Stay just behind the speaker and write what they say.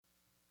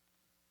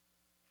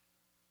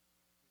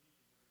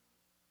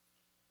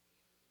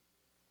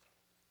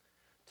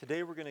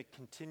Today we're going to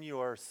continue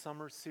our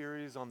summer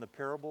series on the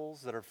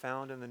parables that are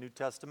found in the New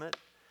Testament.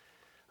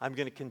 I'm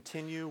going to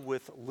continue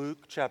with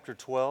Luke chapter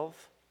 12,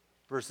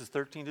 verses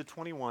 13 to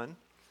 21,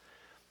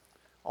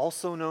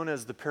 also known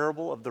as the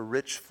parable of the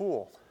rich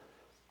fool.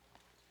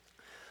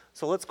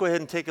 So let's go ahead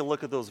and take a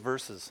look at those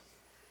verses.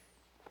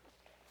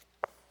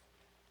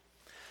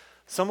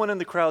 Someone in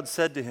the crowd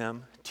said to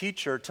him,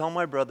 "Teacher, tell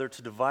my brother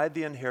to divide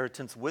the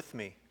inheritance with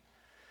me."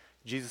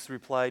 Jesus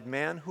replied,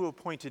 "Man, who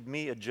appointed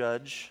me a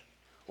judge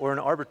or an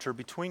arbiter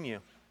between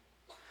you?"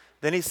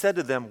 Then he said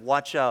to them,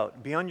 "Watch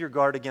out, be on your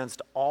guard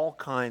against all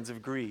kinds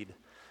of greed.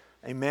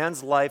 A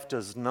man's life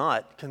does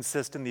not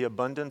consist in the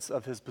abundance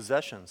of his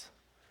possessions."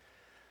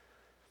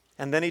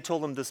 And then he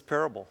told them this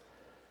parable.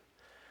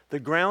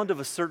 The ground of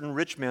a certain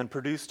rich man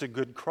produced a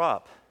good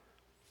crop.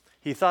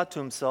 He thought to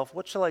himself,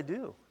 "What shall I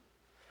do?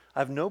 I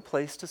have no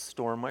place to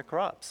store my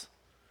crops."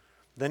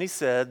 Then he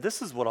said, "This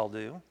is what I'll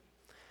do.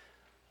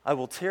 I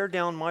will tear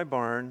down my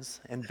barns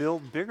and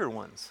build bigger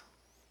ones.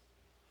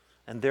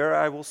 And there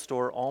I will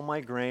store all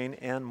my grain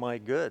and my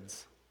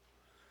goods.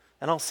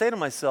 And I'll say to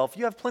myself,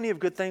 you have plenty of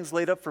good things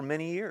laid up for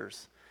many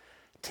years.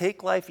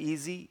 Take life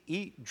easy,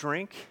 eat,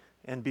 drink,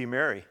 and be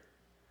merry."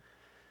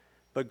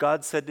 But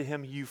God said to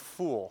him, "You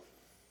fool,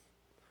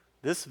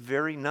 this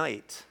very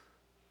night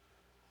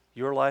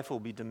your life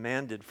will be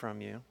demanded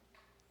from you.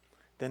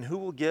 Then who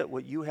will get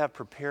what you have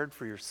prepared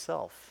for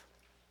yourself?"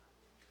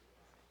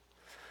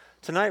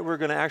 Tonight we're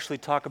going to actually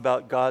talk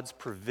about God's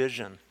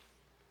provision,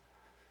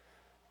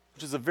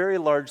 which is a very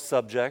large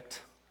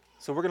subject.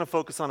 So we're going to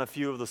focus on a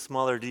few of the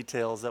smaller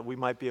details that we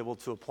might be able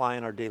to apply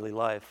in our daily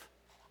life.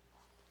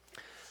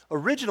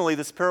 Originally,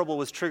 this parable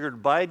was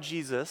triggered by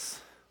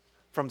Jesus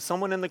from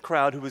someone in the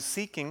crowd who was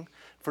seeking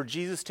for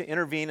Jesus to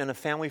intervene in a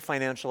family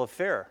financial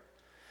affair.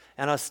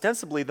 And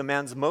ostensibly, the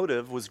man's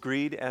motive was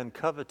greed and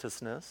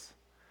covetousness.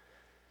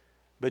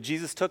 But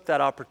Jesus took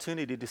that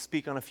opportunity to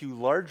speak on a few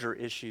larger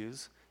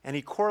issues, and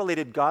he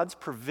correlated God's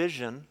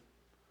provision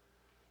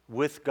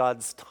with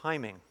God's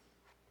timing.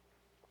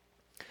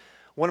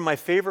 One of my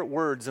favorite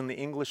words in the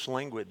English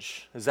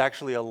language is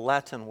actually a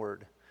Latin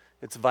word.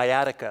 It's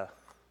viatica.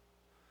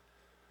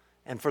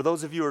 And for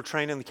those of you who are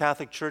trained in the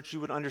Catholic Church, you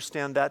would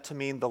understand that to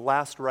mean the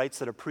last rites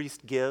that a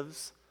priest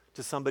gives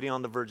to somebody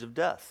on the verge of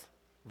death.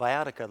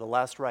 Viatica, the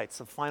last rites,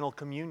 the final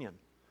communion.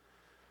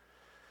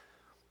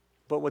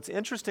 But what's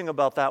interesting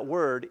about that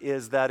word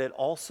is that it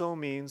also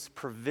means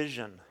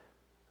provision.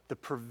 The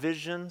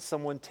provision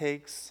someone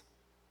takes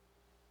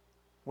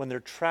when they're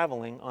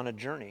traveling on a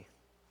journey.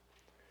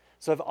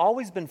 So I've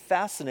always been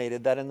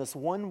fascinated that in this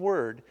one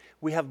word,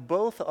 we have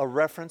both a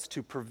reference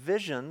to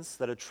provisions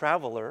that a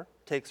traveler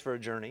takes for a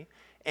journey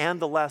and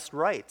the last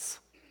rites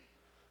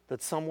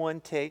that someone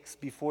takes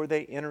before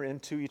they enter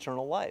into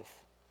eternal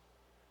life.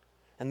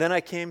 And then I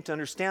came to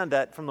understand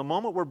that from the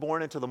moment we're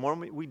born until the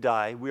moment we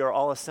die, we are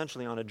all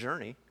essentially on a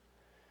journey.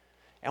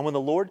 And when the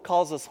Lord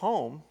calls us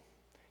home,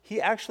 He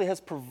actually has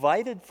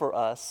provided for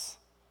us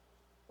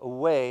a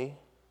way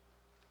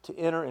to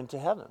enter into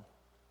heaven.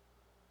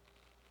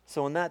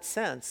 So in that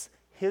sense,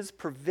 His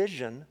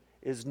provision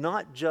is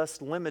not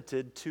just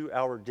limited to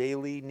our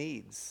daily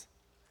needs.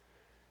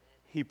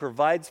 He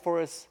provides for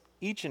us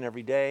each and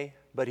every day,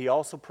 but He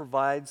also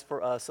provides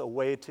for us a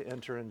way to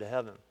enter into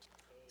heaven.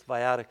 It's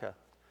viatica.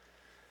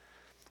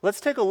 Let's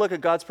take a look at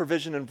God's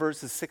provision in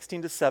verses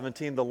 16 to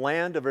 17. The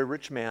land of a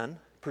rich man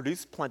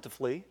produced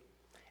plentifully,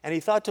 and he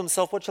thought to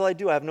himself, "What shall I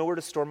do? I have nowhere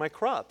to store my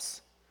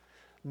crops."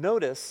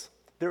 Notice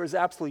there is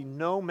absolutely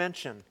no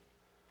mention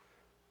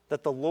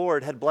that the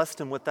Lord had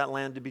blessed him with that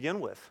land to begin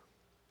with.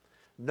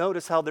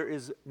 Notice how there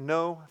is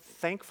no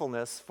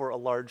thankfulness for a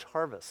large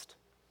harvest.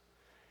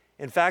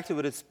 In fact, it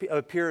would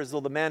appear as though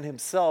the man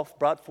himself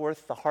brought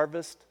forth the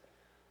harvest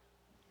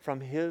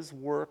from his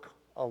work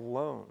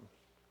alone.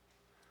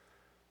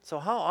 So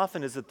how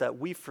often is it that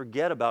we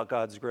forget about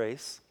God's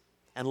grace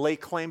and lay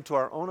claim to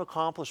our own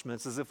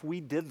accomplishments as if we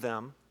did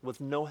them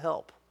with no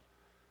help?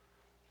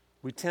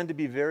 We tend to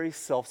be very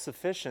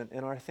self-sufficient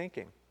in our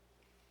thinking.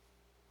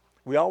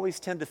 We always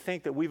tend to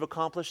think that we've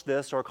accomplished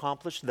this or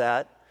accomplished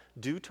that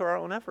due to our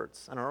own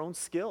efforts and our own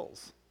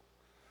skills.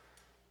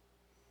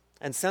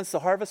 And since the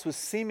harvest was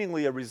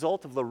seemingly a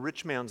result of the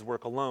rich man's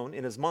work alone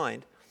in his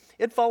mind,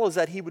 it follows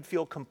that he would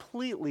feel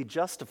completely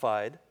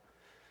justified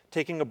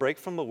taking a break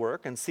from the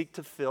work and seek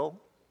to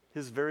fill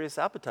his various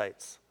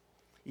appetites,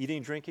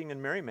 eating, drinking,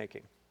 and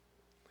merrymaking.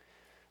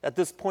 At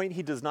this point,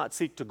 he does not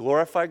seek to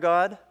glorify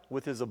God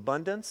with his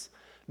abundance,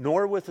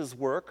 nor with his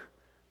work,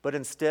 but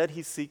instead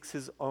he seeks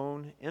his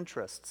own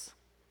interests.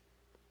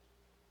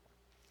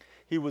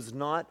 He was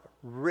not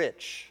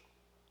rich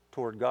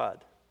toward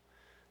God.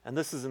 And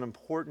this is an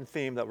important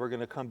theme that we're going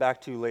to come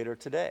back to later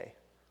today.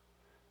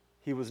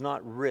 He was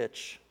not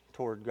rich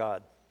toward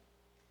God.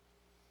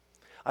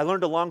 I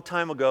learned a long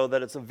time ago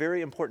that it's a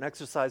very important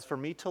exercise for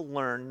me to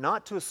learn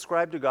not to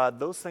ascribe to God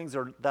those things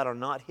that are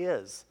not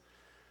His,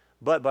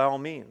 but by all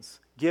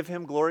means, give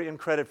Him glory and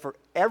credit for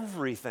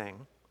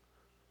everything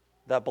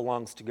that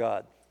belongs to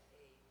God.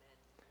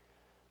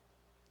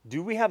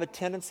 Do we have a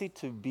tendency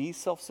to be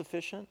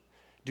self-sufficient?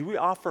 Do we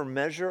often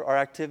measure our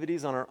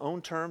activities on our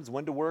own terms,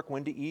 when to work,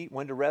 when to eat,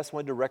 when to rest,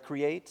 when to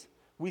recreate?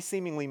 We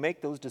seemingly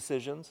make those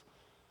decisions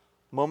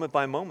moment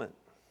by moment.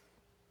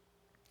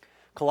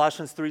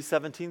 Colossians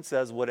 3:17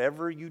 says,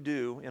 whatever you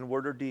do in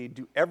word or deed,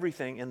 do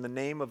everything in the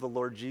name of the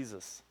Lord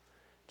Jesus,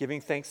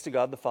 giving thanks to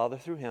God the Father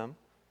through him.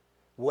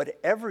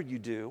 Whatever you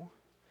do,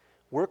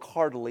 work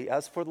heartily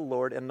as for the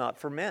Lord and not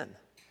for men,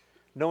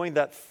 knowing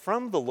that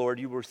from the Lord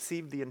you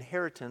receive the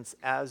inheritance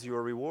as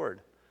your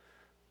reward.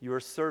 You are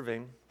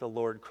serving the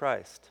Lord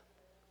Christ.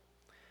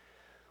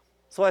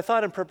 So I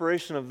thought in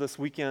preparation of this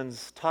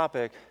weekend's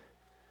topic,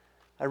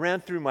 I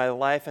ran through my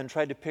life and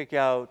tried to pick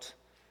out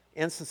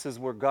instances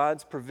where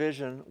God's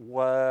provision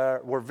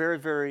were very,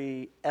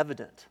 very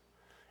evident.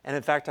 And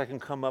in fact, I can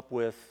come up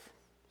with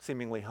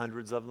seemingly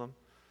hundreds of them.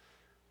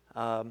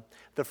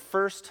 The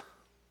first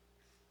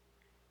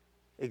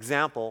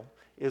example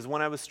is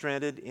when I was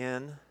stranded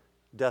in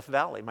Death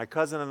Valley. My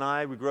cousin and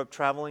I, we grew up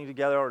traveling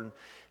together and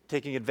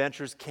taking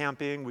adventures,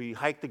 camping. We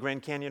hiked the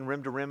Grand Canyon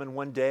rim to rim in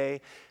one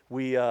day.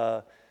 We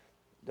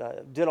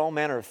did all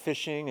manner of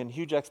fishing and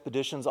huge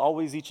expeditions,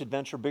 always each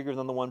adventure bigger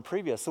than the one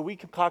previous. So we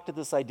concocted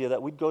this idea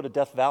that we'd go to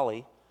Death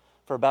Valley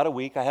for about a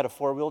week. I had a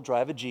four-wheel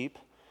drive, a Jeep,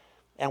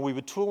 and we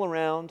would tool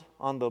around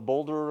on the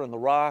boulder and the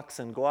rocks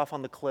and go off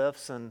on the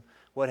cliffs and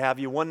what have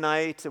you. One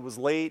night, it was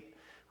late.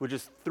 We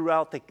just threw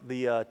out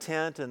the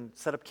tent and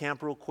set up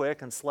camp real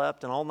quick and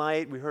slept. And all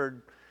night, we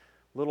heard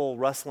little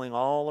rustling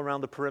all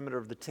around the perimeter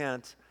of the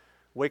tent.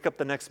 Wake up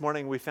the next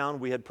morning, we found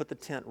we had put the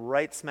tent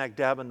right smack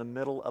dab in the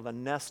middle of a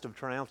nest of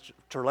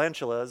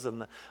tarantulas,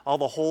 and all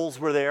the holes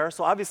were there.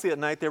 So obviously at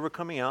night they were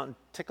coming out and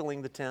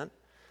tickling the tent.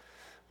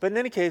 But in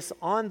any case,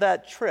 on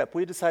that trip,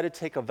 we decided to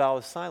take a vow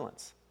of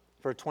silence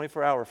for a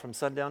 24-hour from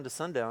sundown to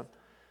sundown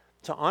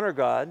to honor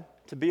God,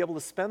 to be able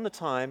to spend the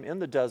time in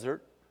the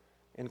desert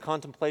in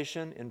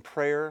contemplation, in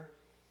prayer,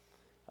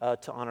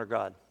 to honor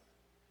God.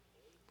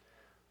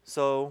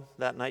 So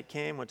that night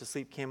came, went to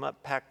sleep, came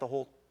up, packed the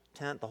whole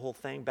tent, the whole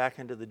thing, back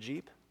into the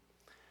Jeep.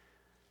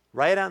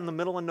 Right out in the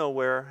middle of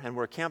nowhere, and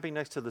we're camping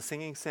next to the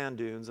Singing Sand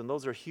Dunes, and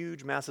those are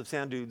huge, massive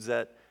sand dunes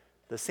that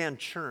the sand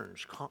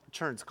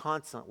churns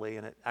constantly,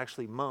 and it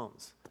actually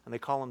moans, and they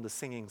call them the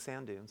Singing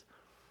Sand Dunes.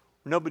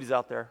 Nobody's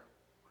out there.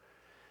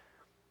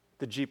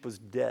 The Jeep was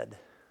dead.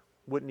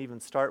 Wouldn't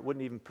even start,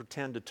 wouldn't even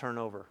pretend to turn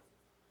over.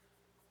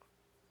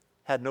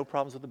 Had no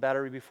problems with the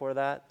battery before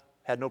that,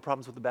 had no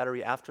problems with the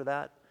battery after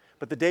that.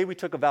 But the day we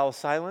took a vow of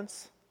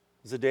silence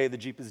was the day the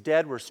Jeep is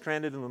dead. We're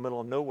stranded in the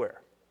middle of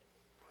nowhere.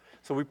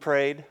 So we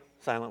prayed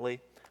silently.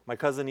 My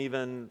cousin,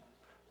 even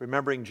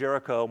remembering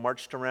Jericho,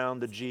 marched around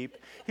the Jeep.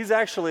 He's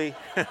actually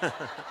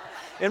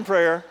in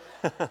prayer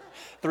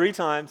 3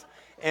 times.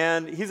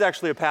 And he's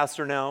actually a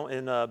pastor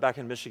now back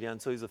in Michigan,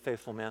 so he's a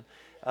faithful man.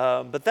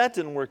 But that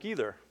didn't work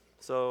either.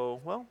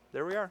 So, well,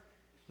 there we are.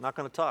 Not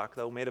going to talk,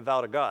 though. Made a vow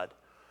to God.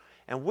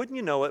 And wouldn't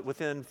you know it,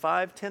 within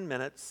 5-10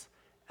 minutes,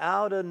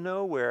 out of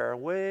nowhere,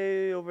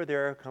 way over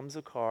there comes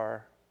a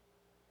car,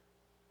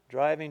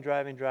 driving,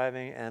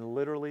 and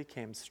literally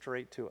came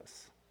straight to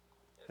us.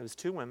 It was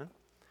 2 women.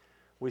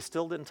 We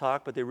still didn't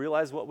talk, but they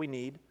realized what we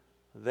need.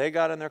 They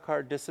got in their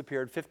car,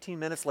 disappeared. 15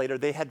 minutes later,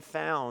 they had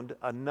found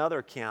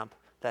another camp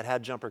that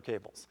had jumper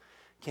cables.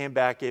 Came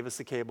back, gave us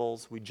the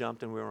cables, we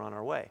jumped, and we were on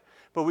our way.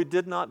 But we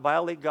did not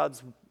violate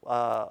the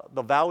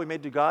vow we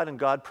made to God, and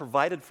God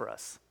provided for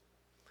us.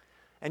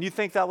 And you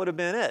think that would have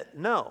been it?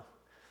 No.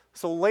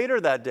 So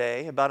later that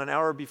day, about an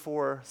hour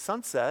before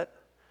sunset,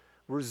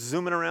 we're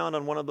zooming around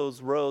on one of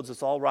those roads.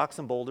 It's all rocks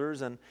and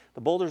boulders, and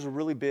the boulders are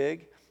really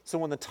big. So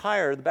when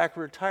the back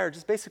rear tire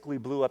just basically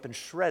blew up and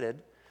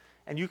shredded,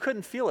 and you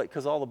couldn't feel it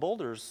because all the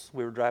boulders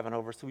we were driving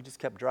over, so we just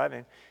kept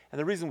driving. And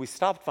the reason we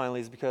stopped finally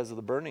is because of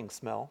the burning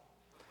smell.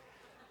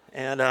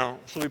 And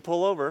so we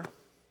pull over.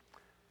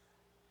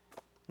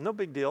 No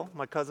big deal.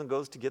 My cousin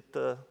goes to get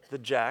the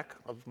jack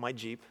of my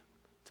Jeep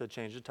to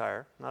change the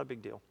tire. Not a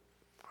big deal.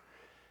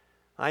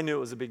 I knew it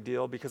was a big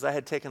deal because I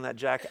had taken that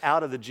jack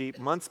out of the Jeep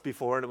months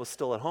before and it was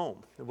still at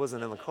home. It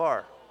wasn't in the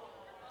car.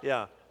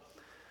 Yeah.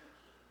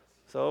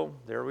 So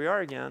there we are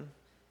again,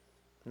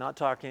 not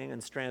talking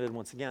and stranded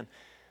once again.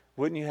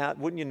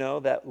 Wouldn't you know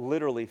that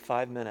literally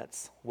 5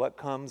 minutes, what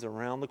comes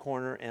around the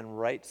corner and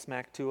right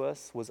smack to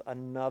us was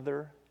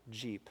another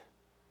Jeep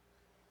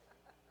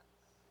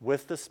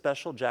with the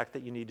special jack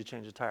that you need to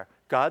change the tire.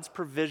 God's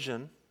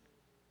provision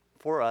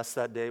for us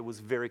that day was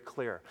very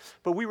clear.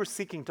 But we were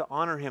seeking to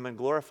honor him and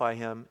glorify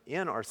him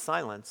in our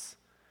silence.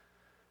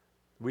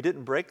 We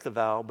didn't break the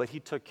vow, but he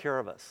took care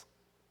of us.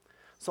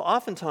 So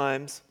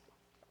oftentimes,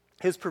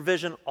 his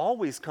provision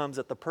always comes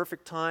at the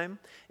perfect time,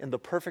 in the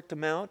perfect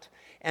amount,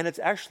 and it's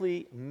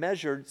actually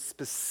measured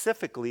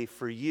specifically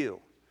for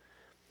you.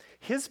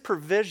 His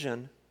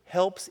provision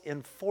helps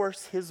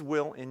enforce his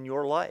will in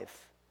your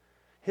life.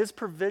 His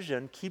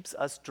provision keeps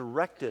us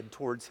directed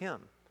towards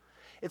him.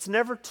 It's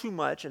never too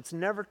much, it's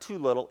never too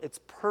little,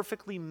 it's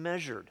perfectly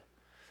measured.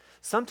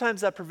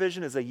 Sometimes that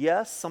provision is a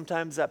yes,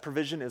 sometimes that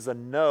provision is a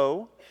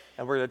no,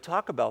 and we're going to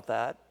talk about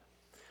that.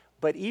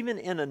 But even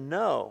in a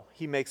no,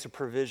 he makes a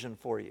provision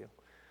for you.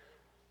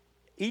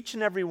 each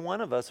and every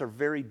one of us are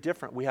very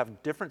different. We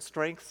have different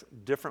strengths,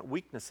 different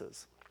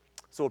weaknesses.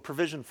 So a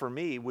provision for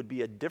me would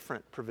be a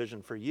different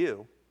provision for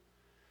you.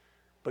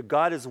 But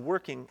God is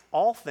working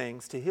all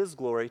things to his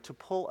glory to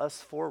pull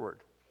us forward,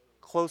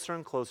 closer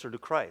and closer to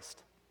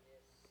Christ.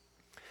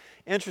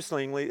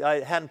 Interestingly,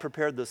 I hadn't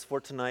prepared this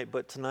for tonight,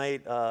 but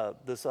tonight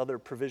this other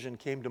provision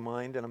came to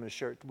mind, and I'm going to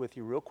share it with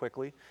you real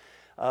quickly.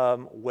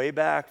 Way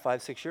back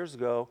 5-6 years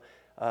ago,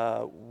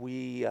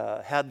 we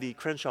had the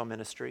Crenshaw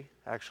ministry,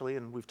 actually,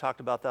 and we've talked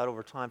about that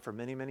over time for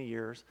many, many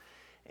years.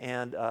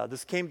 And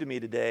this came to me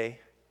today.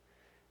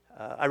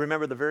 I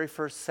remember the very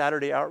first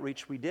Saturday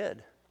outreach we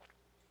did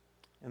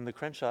in the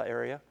Crenshaw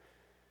area,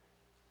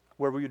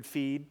 where we would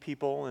feed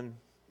people and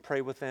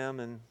pray with them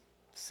and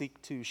seek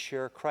to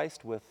share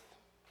Christ with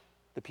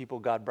the people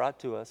God brought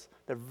to us.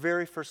 The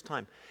very first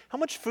time. How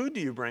much food do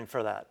you bring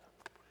for that?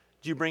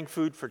 Do you bring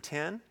food for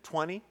 10,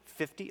 20,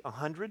 50,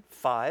 100,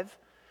 5?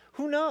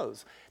 Who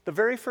knows? The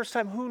very first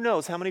time, who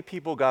knows how many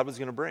people God was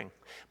going to bring?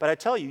 But I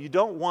tell you, you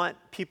don't want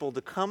people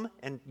to come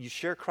and you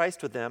share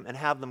Christ with them and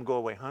have them go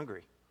away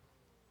hungry,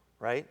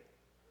 right?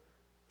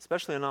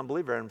 Especially a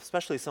non-believer, and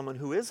especially someone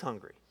who is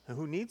hungry and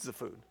who needs the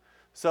food.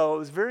 So it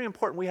was very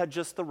important we had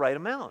just the right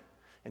amount,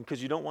 and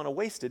because you don't want to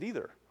waste it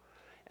either.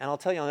 And I'll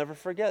tell you, I'll never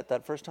forget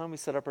that first time we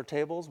set up our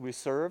tables, we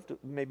served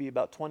maybe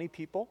about 20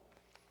 people.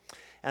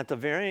 At the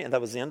very end,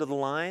 that was the end of the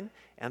line,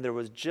 and there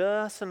was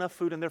just enough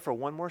food in there for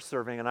one more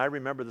serving. And I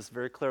remember this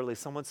very clearly.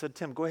 Someone said,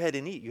 "Tim, go ahead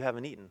and eat. You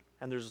haven't eaten.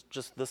 And there's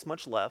just this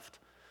much left.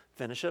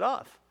 Finish it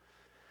off."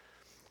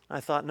 I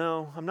thought,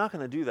 no, I'm not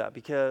going to do that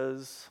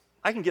because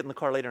I can get in the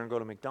car later and go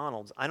to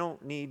McDonald's. I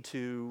don't need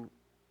to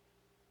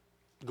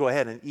go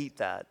ahead and eat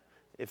that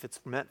if it's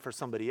meant for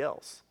somebody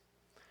else.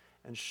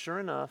 And sure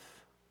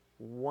enough,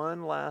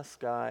 one last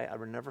guy, I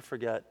will never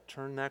forget,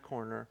 turned that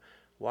corner,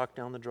 walked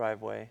down the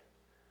driveway.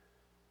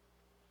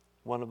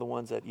 One of the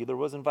ones that either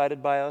was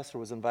invited by us or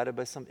was invited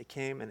by somebody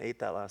came and ate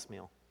that last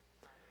meal.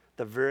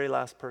 The very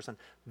last person.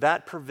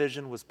 That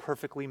provision was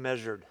perfectly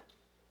measured.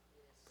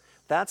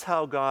 That's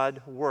how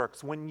God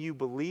works when you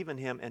believe in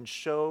him and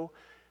show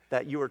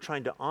that you are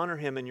trying to honor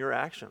him in your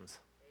actions.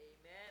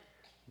 Amen.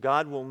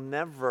 God will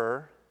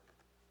never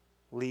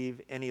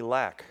leave any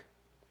lack.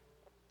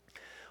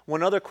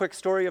 One other quick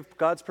story of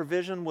God's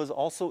provision was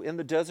also in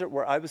the desert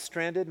where I was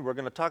stranded, and we're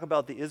going to talk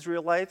about the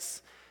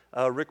Israelites.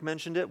 Rick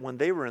mentioned it when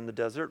they were in the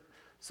desert.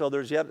 So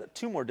there's yet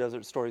 2 more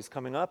desert stories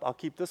coming up. I'll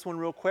keep this one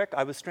real quick.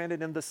 I was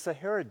stranded in the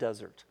Sahara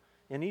Desert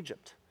in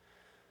Egypt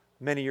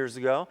many years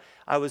ago.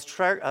 I was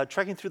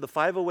trekking through the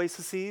 5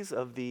 oases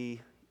of the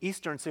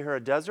eastern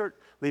Sahara Desert,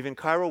 leaving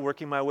Cairo,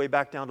 working my way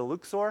back down to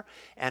Luxor,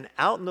 and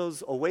out in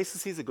those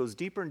oases, it goes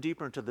deeper and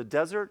deeper into the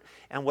desert,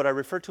 and what I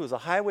refer to as a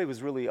highway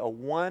was really a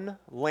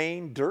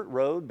 1-lane dirt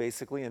road,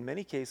 basically, in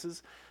many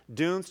cases.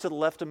 Dunes to the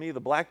left of me, the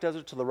Black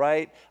Desert to the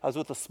right. I was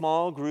with a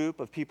small group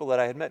of people that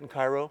I had met in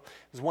Cairo.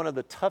 It was one of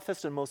the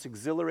toughest and most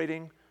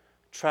exhilarating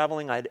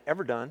traveling I'd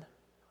ever done,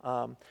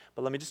 but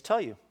let me just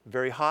tell you,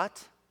 very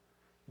hot,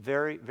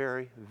 very,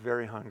 very,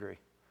 very hungry.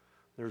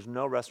 There's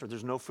no restaurant,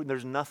 there's no food,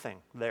 there's nothing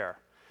there.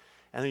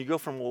 And then you go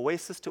from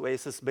oasis to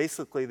oasis.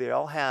 Basically, they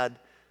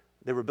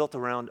were built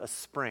around a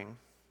spring,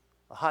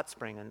 a hot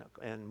spring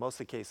in most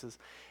of the cases,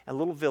 and a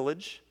little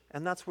village,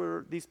 and that's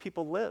where these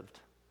people lived.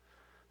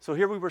 So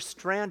here we were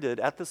stranded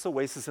at this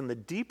oasis in the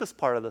deepest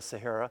part of the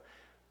Sahara,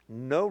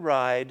 no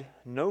ride,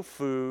 no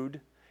food.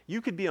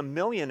 You could be a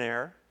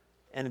millionaire,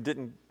 and it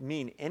didn't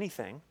mean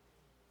anything.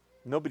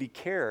 Nobody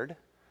cared.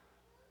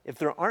 If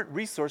there aren't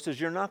resources,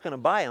 you're not going to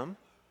buy them.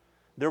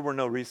 There were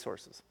no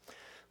resources.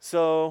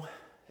 So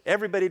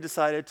everybody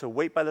decided to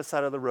wait by the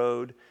side of the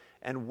road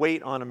and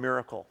wait on a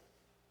miracle.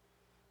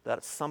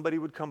 That somebody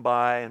would come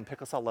by and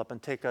pick us all up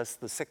and take us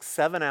the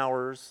 6-7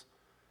 hours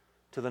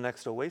to the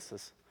next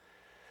oasis.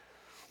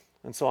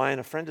 And so I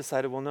and a friend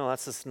decided, well, no,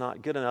 that's just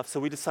not good enough.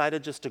 So we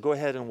decided just to go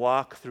ahead and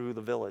walk through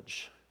the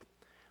village.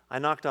 I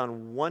knocked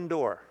on one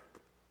door,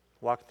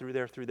 walked through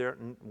there,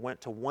 and went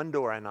to one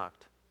door I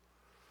knocked.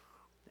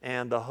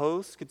 And the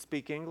host could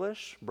speak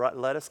English,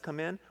 let us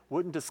come in,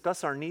 wouldn't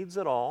discuss our needs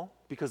at all,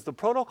 because the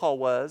protocol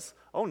was,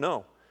 oh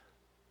no,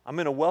 I'm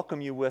going to welcome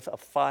you with a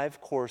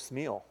 5-course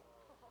meal.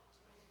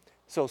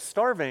 So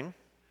starving,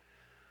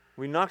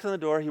 we knocked on the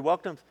door, he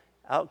welcomed,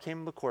 out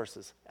came the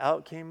courses,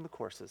 out came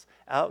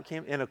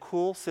in a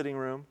cool sitting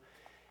room,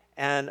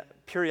 and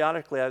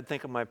periodically I would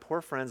think of my poor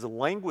friends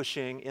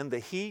languishing in the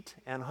heat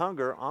and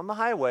hunger on the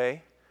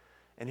highway,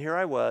 and here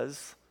I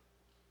was,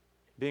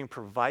 being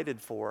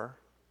provided for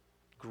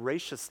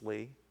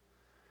graciously.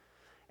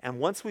 And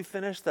once we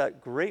finished that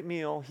great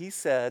meal, he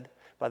said,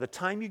 by the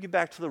time you get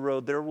back to the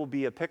road, there will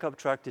be a pickup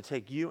truck to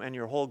take you and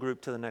your whole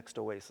group to the next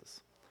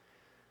oasis.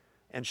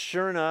 And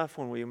sure enough,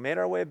 when we made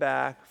our way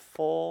back,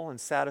 full and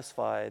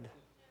satisfied,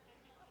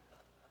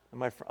 and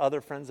my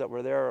other friends that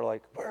were there are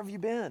like, where have you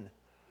been?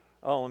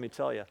 Oh, let me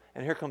tell you.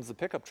 And here comes the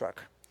pickup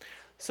truck.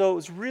 So it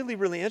was really,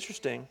 really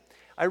interesting.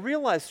 I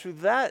realized through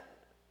that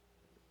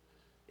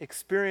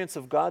experience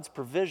of God's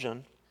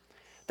provision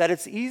that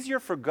it's easier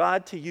for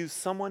God to use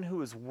someone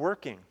who is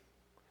working,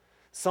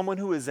 someone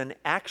who is in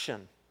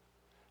action,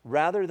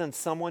 rather than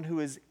someone who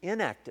is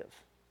inactive,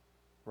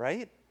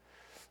 right?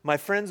 My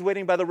friends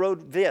waiting by the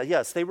road,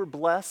 yes, they were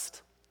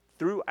blessed.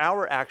 Through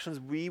our actions,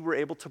 we were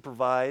able to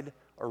provide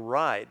a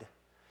ride.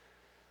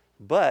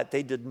 But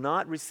they did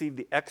not receive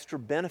the extra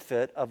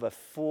benefit of a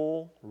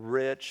full,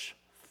 rich,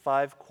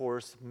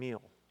 5-course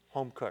meal,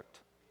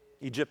 home-cooked,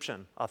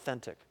 Egyptian,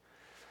 authentic.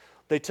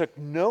 They took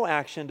no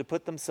action to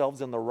put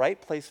themselves in the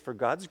right place for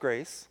God's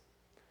grace,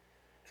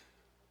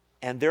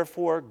 and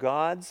therefore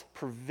God's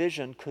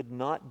provision could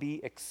not be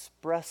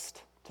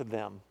expressed to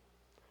them.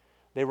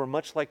 They were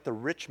much like the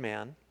rich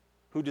man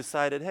who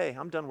decided, hey,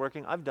 I'm done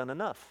working, I've done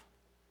enough.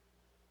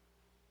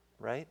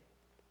 Right?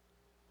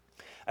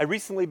 I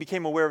recently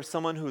became aware of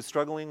someone who was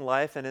struggling in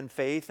life and in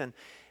faith,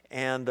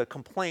 and the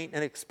complaint,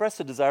 and expressed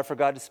a desire for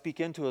God to speak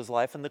into his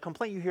life. And the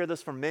complaint, you hear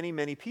this from many,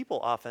 many people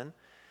often,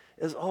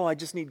 is, I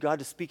just need God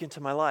to speak into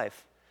my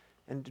life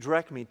and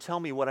direct me, tell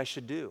me what I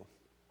should do.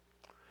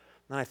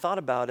 And I thought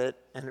about it,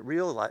 and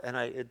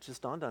it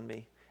just dawned on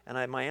me.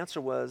 And my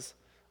answer was,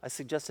 I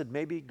suggested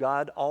maybe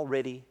God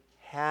already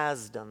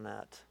has done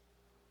that,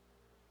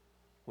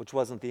 which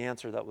wasn't the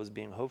answer that was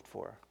being hoped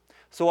for.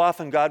 So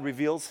often God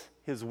reveals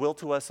his will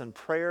to us in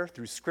prayer,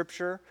 through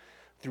Scripture,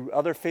 through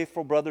other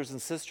faithful brothers and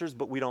sisters,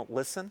 but we don't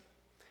listen.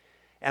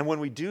 And when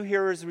we do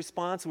hear his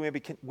response,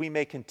 we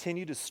may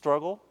continue to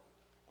struggle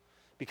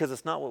because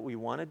it's not what we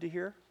wanted to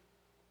hear.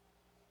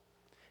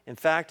 In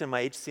fact, in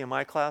my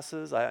HCMI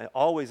classes, I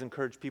always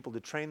encourage people to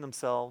train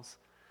themselves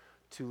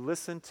to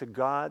listen to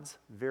God's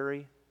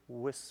very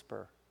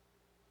whisper.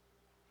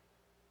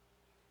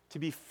 To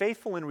be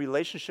faithful in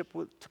relationship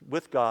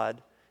with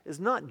God is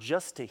not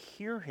just to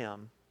hear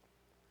him,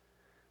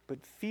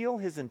 but feel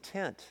his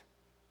intent.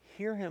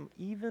 Hear him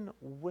even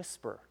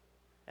whisper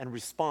and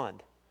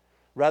respond,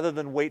 rather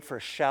than wait for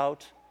a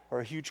shout or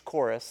a huge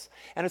chorus.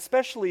 And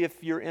especially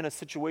if you're in a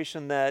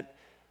situation that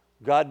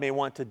God may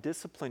want to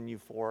discipline you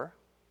for,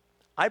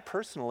 I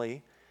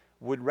personally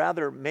would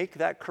rather make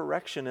that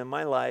correction in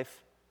my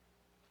life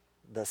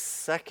the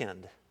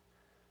second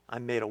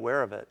I'm made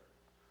aware of it,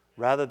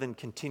 rather than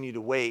continue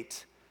to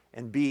wait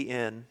and be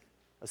in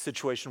a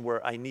situation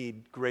where I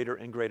need greater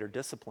and greater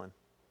discipline.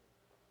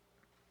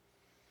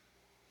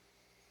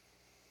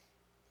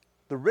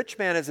 The rich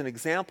man is an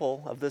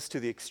example of this to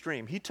the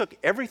extreme. He took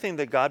everything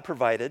that God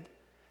provided,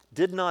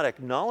 did not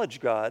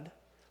acknowledge God,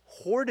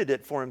 hoarded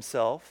it for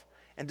himself,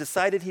 and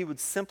decided he would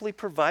simply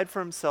provide for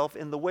himself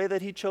in the way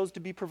that he chose to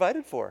be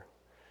provided for,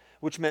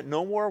 which meant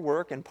no more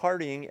work and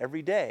partying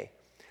every day.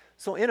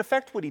 So in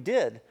effect, what he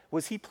did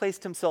was he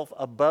placed himself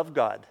above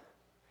God.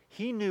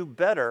 He knew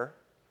better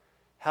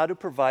how to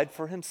provide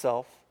for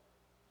himself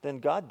than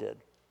God did.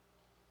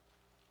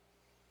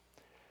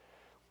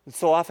 And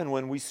so often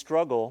when we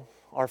struggle,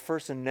 our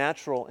first and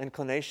natural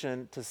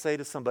inclination to say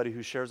to somebody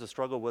who shares a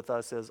struggle with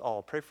us is,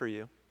 I'll pray for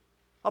you.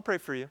 I'll pray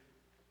for you.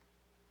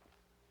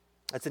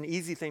 That's an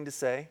easy thing to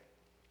say.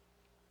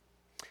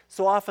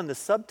 So often the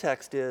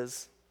subtext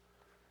is,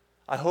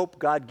 I hope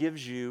God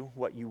gives you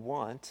what you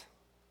want.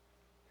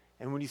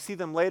 And when you see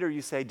them later,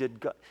 you say,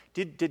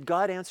 did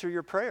God answer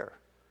your prayer?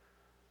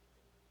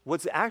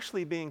 What's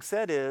actually being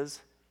said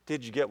is,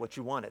 did you get what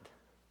you wanted?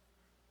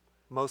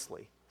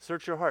 Mostly.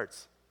 Search your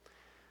hearts.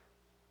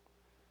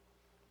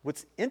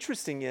 What's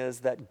interesting is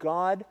that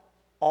God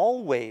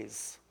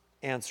always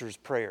answers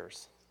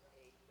prayers.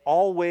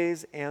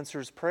 Always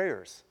answers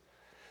prayers.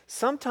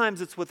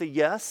 Sometimes it's with a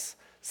yes,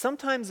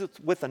 sometimes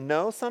it's with a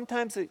no,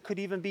 sometimes it could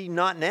even be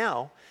not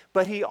now,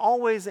 but he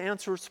always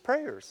answers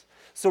prayers.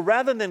 So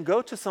rather than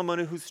go to someone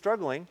who's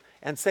struggling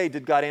and say,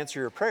 did God answer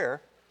your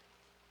prayer?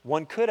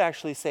 One could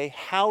actually say,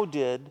 how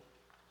did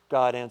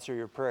God answer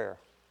your prayer?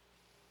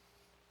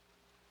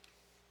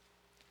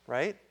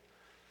 Right?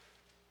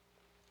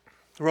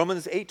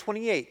 Romans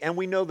 8:28, and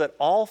we know that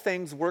all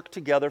things work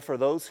together for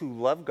those who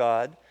love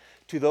God,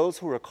 to those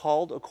who are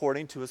called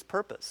according to his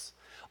purpose.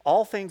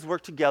 All things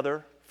work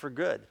together for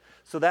good.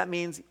 So that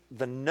means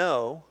the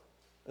no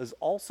is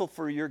also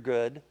for your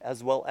good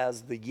as well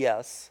as the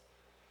yes.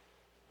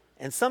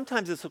 And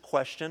sometimes it's a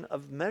question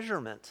of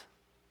measurement.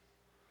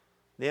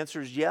 The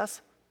answer is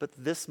yes, but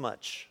this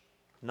much.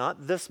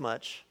 Not this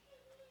much,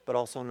 but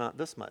also not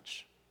this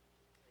much.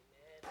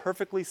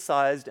 Perfectly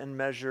sized and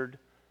measured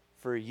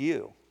for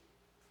you.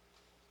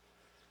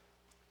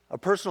 A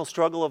personal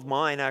struggle of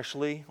mine,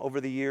 actually, over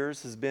the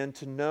years has been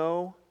to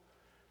know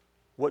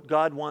what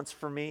God wants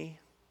for me.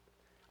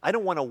 I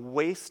don't want to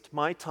waste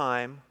my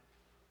time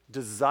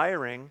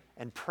desiring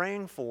and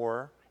praying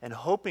for and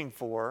hoping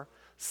for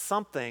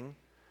something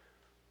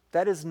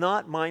that is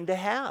not mine to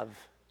have.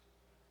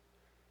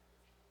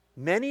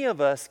 Many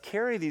of us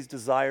carry these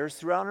desires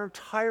throughout our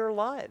entire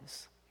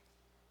lives.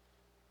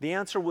 The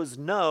answer was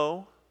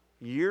no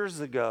years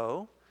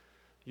ago.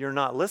 You're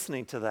not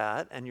listening to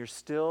that, and you're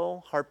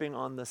still harping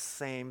on the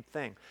same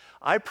thing.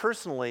 I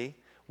personally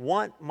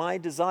want my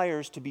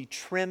desires to be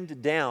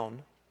trimmed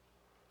down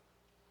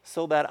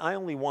so that I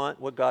only want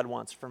what God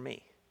wants for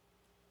me.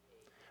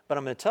 But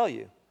I'm going to tell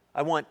you,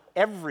 I want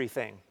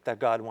everything that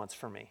God wants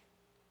for me.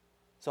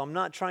 So I'm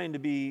not trying to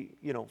be,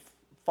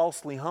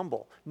 falsely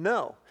humble.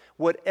 No.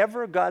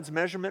 Whatever God's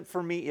measurement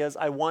for me is,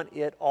 I want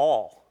it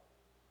all.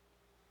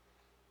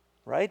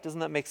 Right? Doesn't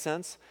that make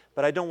sense?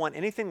 But I don't want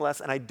anything less,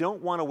 and I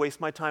don't want to waste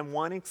my time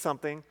wanting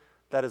something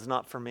that is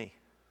not for me.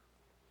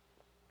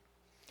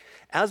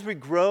 As we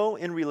grow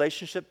in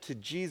relationship to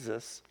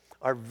Jesus,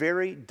 our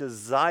very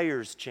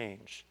desires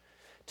change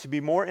to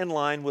be more in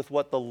line with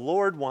what the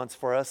Lord wants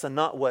for us and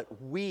not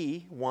what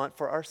we want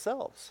for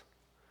ourselves.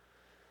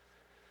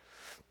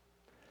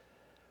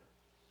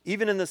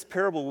 Even in this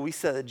parable, we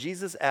said that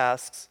Jesus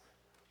asks,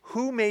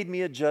 "Who made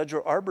me a judge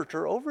or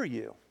arbiter over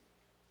you?"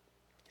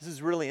 This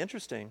is really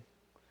interesting.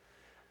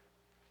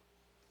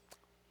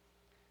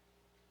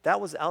 That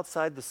was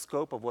outside the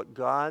scope of what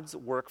God's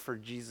work for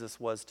Jesus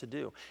was to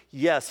do.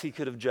 Yes, he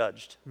could have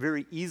judged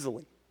very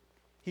easily.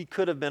 He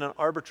could have been an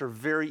arbiter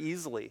very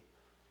easily.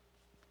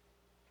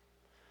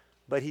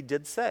 But he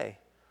did say,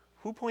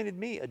 "Who appointed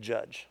me a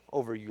judge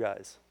over you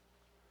guys?"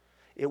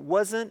 It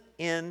wasn't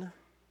in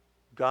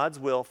God's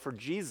will for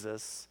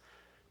Jesus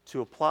to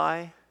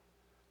apply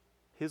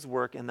his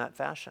work in that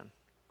fashion.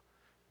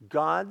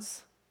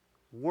 God's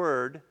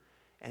word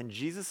and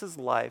Jesus'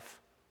 life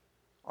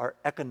are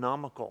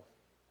economical.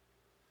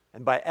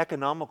 And by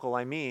economical,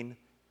 I mean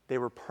they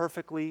were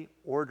perfectly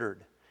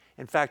ordered.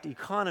 In fact,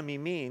 economy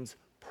means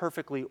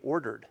perfectly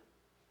ordered.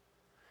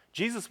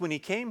 Jesus, when he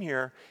came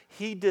here,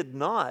 he did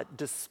not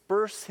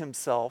disperse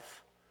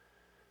himself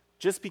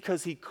just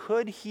because he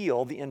could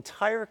heal the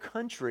entire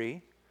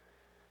country.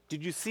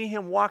 Did you see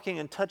him walking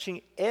and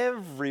touching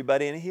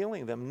everybody and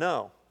healing them?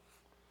 No.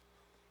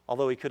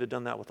 Although he could have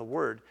done that with a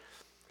word.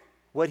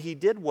 What he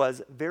did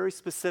was, very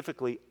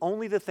specifically,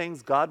 only the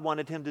things God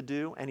wanted him to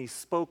do, and he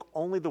spoke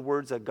only the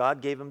words that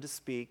God gave him to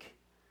speak.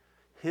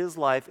 His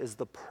life is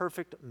the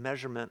perfect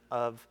measurement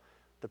of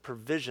the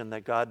provision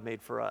that God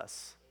made for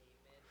us.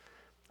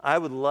 I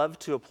would love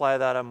to apply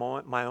that in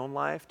my own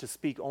life, to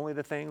speak only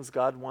the things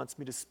God wants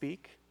me to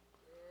speak,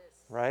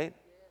 right?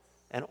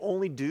 And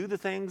only do the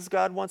things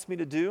God wants me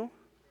to do.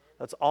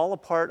 That's all a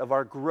part of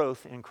our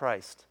growth in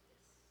Christ,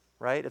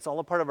 right? It's all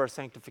a part of our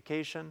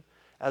sanctification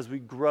as we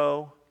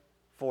grow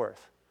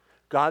forth.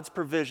 God's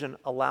provision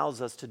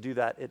allows us to do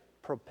that. It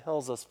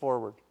propels us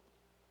forward.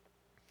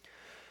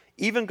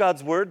 Even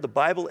God's word, the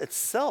Bible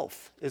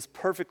itself, is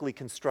perfectly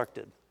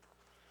constructed.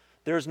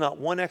 There's not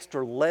one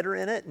extra letter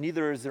in it,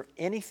 neither is there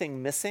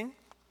anything missing.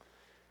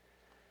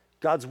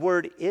 God's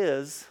word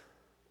is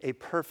a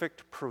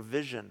perfect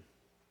provision.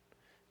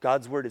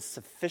 God's word is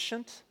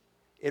sufficient.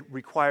 It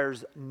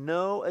requires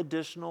no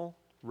additional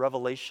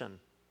revelation.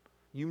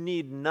 You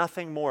need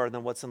nothing more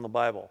than what's in the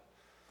Bible.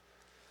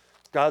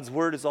 God's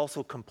word is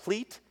also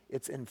complete.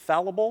 It's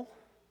infallible.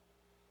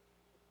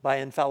 By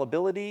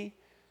infallibility,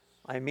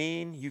 I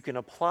mean you can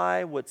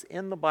apply what's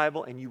in the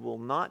Bible and you will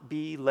not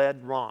be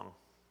led wrong.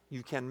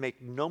 You can make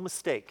no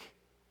mistake.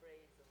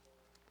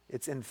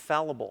 It's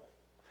infallible.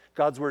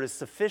 God's word is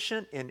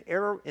sufficient,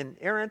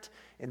 inerrant,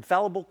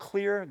 infallible,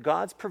 clear.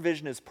 God's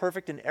provision is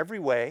perfect in every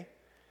way.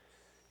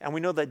 And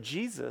we know that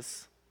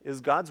Jesus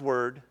is God's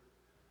word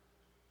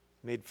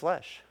made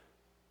flesh.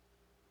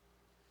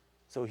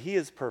 So he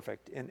is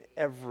perfect in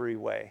every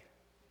way.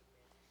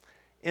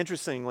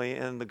 Interestingly,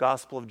 in the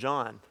Gospel of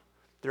John,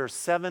 there are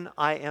 7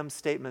 I am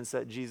statements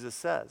that Jesus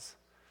says.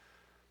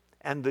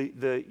 And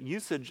the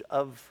usage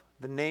of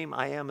the name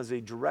I am is a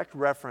direct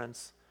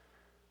reference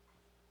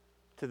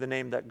to the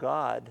name that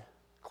God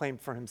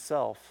claimed for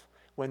himself.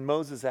 When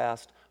Moses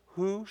asked,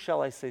 "Who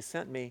shall I say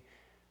sent me?"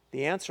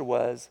 the answer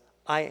was,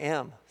 "I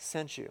am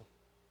sent you."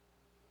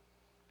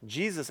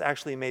 Jesus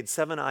actually made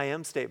 7 I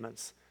am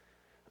statements.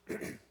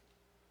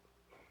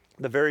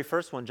 The very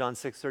first one, John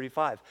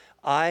 6:35,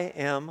 "I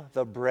am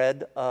the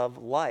bread of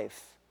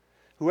life.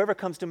 Whoever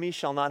comes to me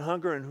shall not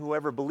hunger, and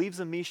whoever believes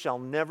in me shall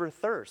never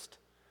thirst."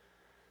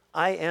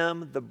 I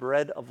am the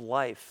bread of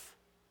life.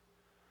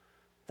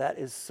 That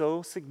is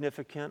so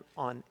significant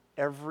on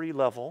every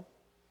level.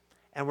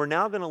 And we're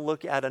now going to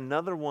look at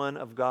another one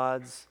of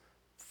God's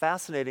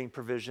fascinating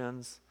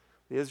provisions,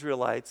 the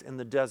Israelites in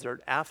the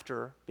desert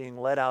after being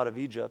led out of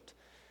Egypt,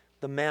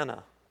 the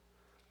manna,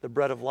 the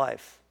bread of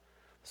life.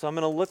 So I'm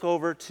going to look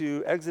over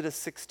to Exodus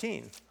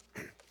 16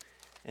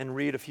 and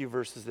read a few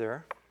verses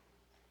there.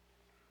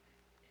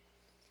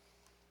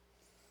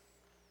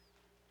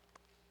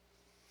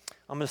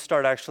 I'm going to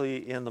start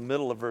actually in the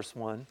middle of verse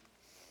 1.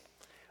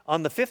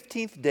 On the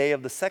 15th day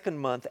of the second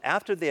month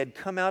after they had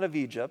come out of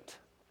Egypt,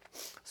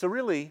 so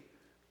really,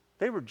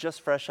 they were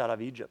just fresh out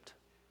of Egypt.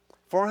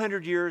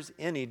 400 years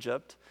in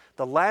Egypt,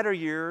 the latter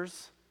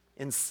years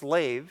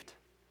enslaved,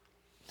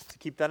 to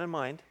keep that in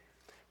mind.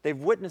 They've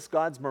witnessed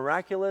God's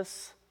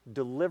miraculous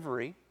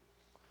delivery.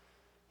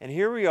 And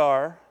here we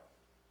are,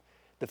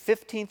 the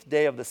 15th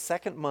day of the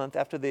second month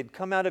after they'd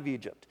come out of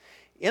Egypt.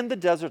 In the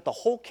desert, the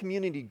whole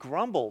community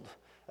grumbled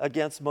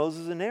against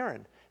Moses and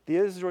Aaron. The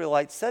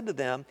Israelites said to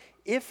them,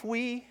 "If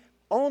we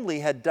only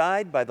had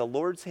died by the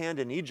Lord's hand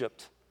in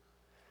Egypt.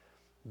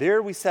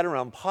 There we sat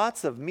around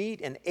pots of meat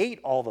and ate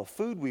all the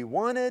food we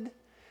wanted,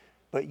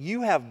 but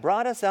you have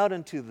brought us out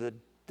into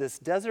this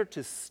desert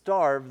to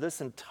starve this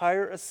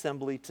entire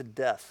assembly to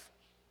death.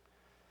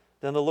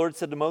 Then the Lord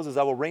said to Moses,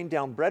 I will rain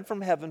down bread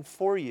from heaven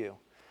for you.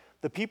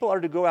 The people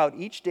are to go out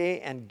each day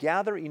and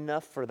gather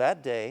enough for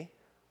that day.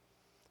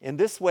 In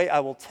this way I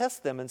will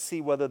test them and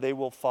see whether they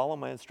will follow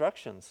my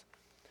instructions.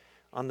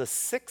 On the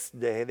sixth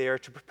day they are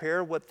to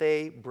prepare what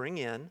they bring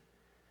in,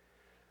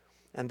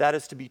 and that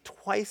is to be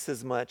twice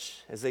as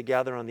much as they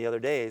gather on the other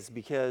days,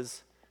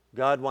 because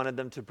God wanted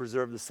them to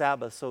preserve the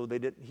Sabbath, so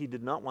he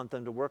did not want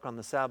them to work on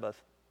the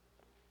Sabbath.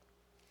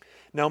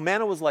 Now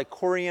manna was like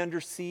coriander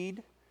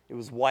seed. It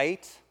was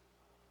white,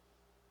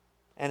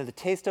 and the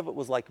taste of it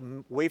was like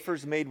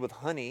wafers made with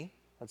honey.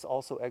 That's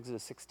also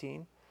Exodus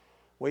 16.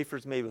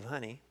 Wafers made with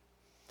honey.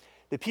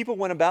 The people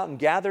went about and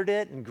gathered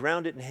it and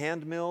ground it in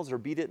hand mills or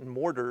beat it in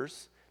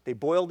mortars. They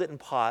boiled it in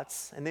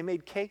pots, and they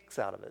made cakes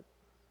out of it.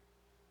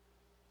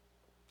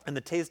 And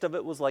the taste of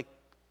it was like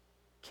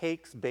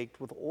cakes baked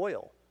with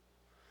oil.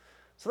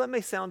 So that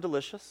may sound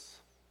delicious,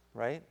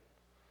 right?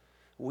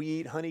 We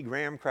eat honey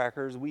graham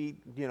crackers. We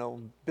eat,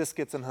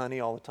 biscuits and honey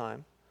all the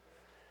time.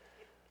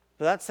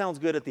 But that sounds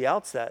good at the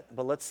outset,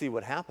 but let's see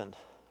what happened.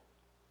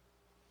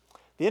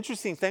 The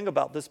interesting thing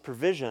about this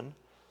provision,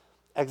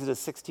 Exodus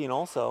 16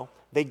 also,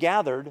 they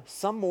gathered,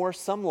 some more,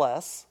 some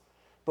less,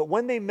 but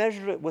when they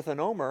measured it with an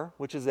omer,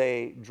 which is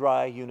a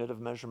dry unit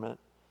of measurement,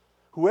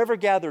 whoever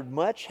gathered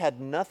much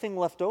had nothing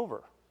left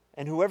over,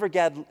 and whoever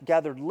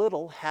gathered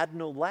little had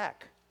no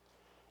lack.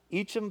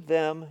 Each of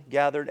them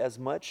gathered as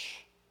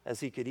much as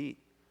he could eat.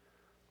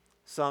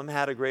 Some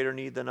had a greater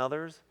need than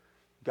others.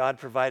 God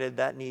provided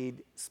that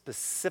need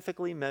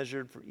specifically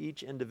measured for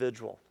each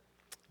individual.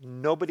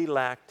 Nobody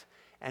lacked,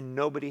 and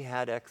nobody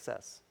had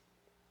excess.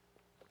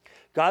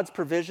 God's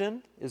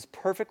provision is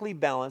perfectly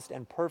balanced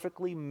and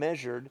perfectly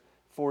measured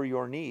for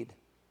your need.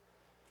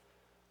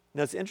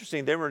 Now, it's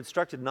interesting, they were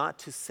instructed not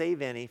to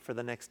save any for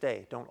the next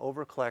day. Don't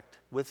over-collect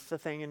with the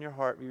thing in your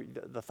heart,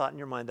 the thought in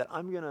your mind that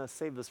I'm going to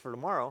save this for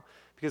tomorrow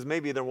because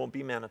maybe there won't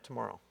be manna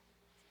tomorrow.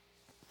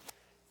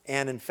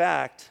 And in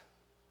fact,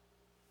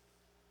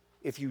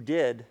 if you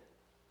did,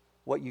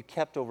 what you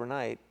kept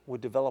overnight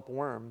would develop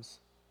worms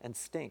and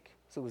stink,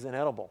 so it was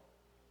inedible.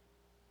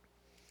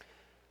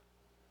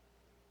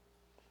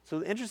 So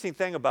the interesting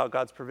thing about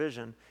God's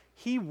provision,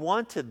 he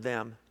wanted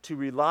them to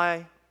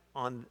rely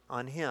on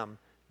him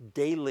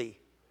daily.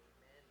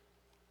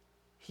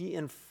 He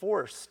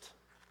enforced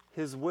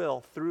his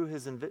will through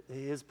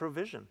his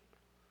provision.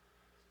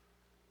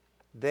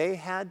 They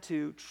had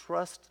to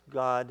trust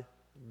God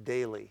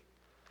daily.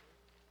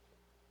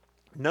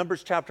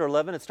 Numbers chapter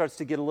 11, it starts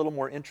to get a little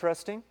more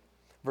interesting.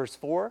 Verse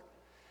 4,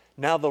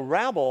 now the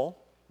rabble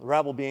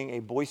being a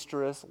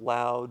boisterous,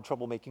 loud,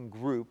 troublemaking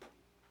group,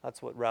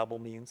 that's what rabble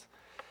means.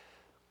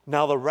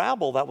 Now the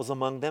rabble that was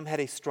among them had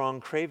a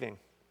strong craving.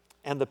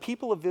 And the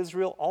people of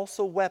Israel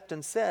also wept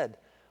and said,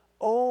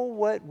 Oh,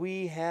 that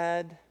we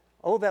had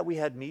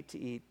meat to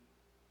eat.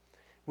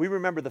 We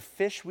remember the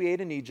fish we ate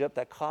in Egypt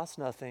that cost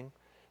nothing,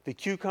 the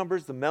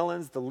cucumbers, the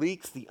melons, the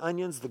leeks, the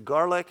onions, the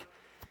garlic.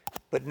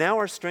 But now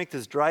our strength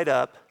is dried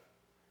up,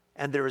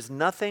 and there is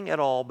nothing at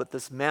all but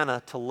this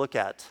manna to look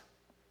at.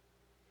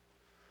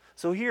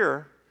 So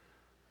here,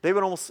 they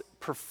would almost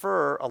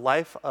prefer a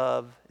life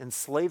of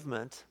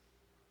enslavement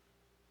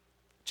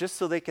just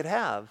so they could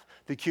have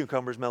the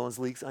cucumbers, melons,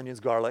 leeks, onions,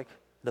 garlic,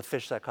 the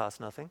fish that cost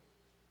nothing.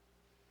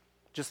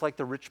 Just like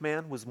the rich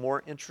man was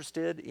more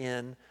interested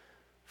in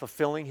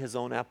fulfilling his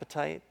own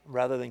appetite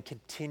rather than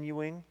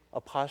continuing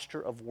a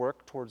posture of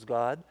work towards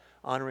God,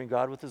 honoring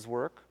God with his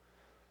work.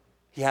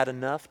 He had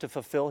enough to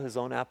fulfill his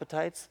own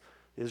appetites.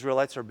 The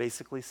Israelites are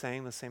basically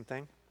saying the same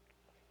thing.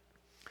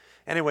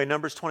 Anyway,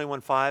 Numbers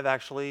 21:5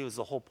 actually was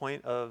the whole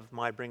point of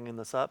my bringing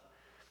this up.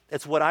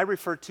 It's what I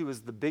refer to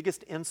as the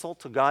biggest insult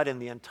to God in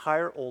the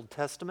entire Old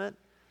Testament.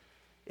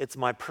 It's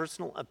my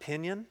personal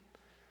opinion.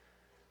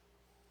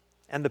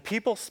 And the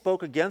people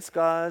spoke against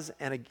God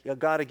and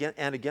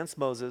against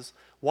Moses.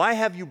 Why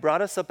have you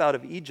brought us up out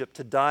of Egypt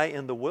to die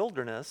in the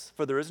wilderness,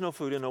 for there is no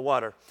food and no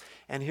water?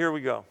 And here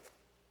we go.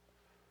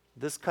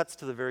 This cuts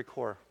to the very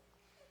core.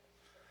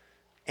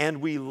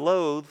 And we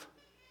loathe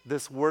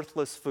this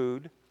worthless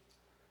food,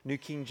 New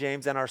King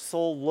James, and our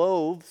soul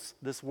loathes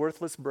this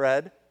worthless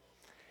bread,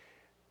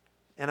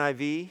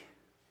 NIV,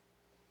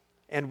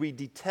 and we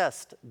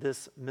detest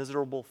this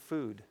miserable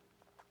food.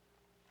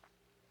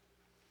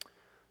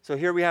 So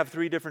here we have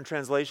three different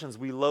translations.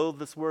 We loathe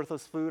this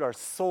worthless food, our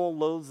soul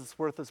loathes this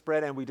worthless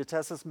bread, and we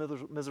detest this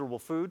miserable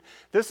food.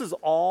 This is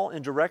all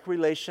in direct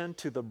relation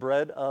to the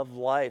bread of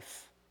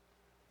life.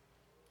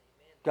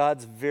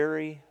 God's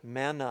very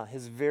manna,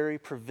 his very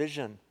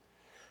provision.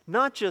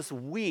 Not just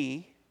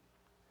we,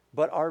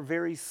 but our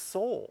very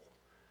soul.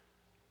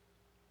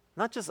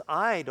 Not just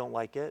I don't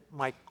like it,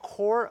 my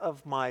core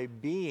of my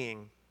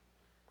being.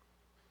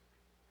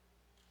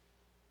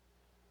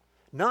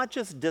 Not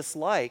just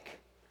dislike,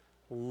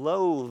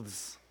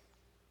 loathes,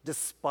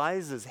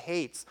 despises,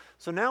 hates.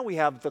 So now we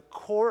have the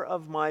core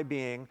of my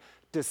being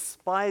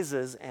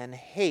despises and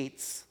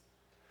hates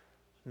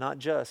not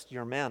just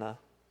your manna,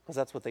 because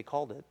that's what they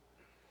called it,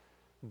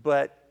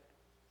 but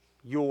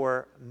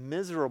your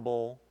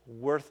miserable,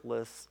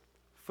 worthless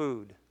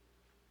food.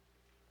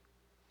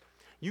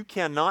 You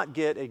cannot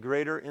get a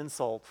greater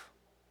insult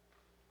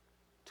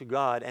to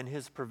God and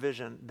his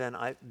provision than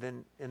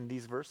in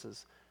these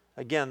verses.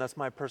 Again, that's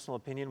my personal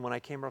opinion. When I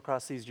came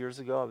across these years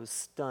ago, I was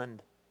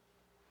stunned.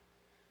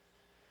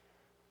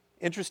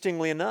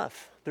 Interestingly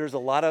enough, there's a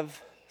lot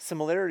of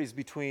similarities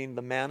between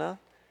the manna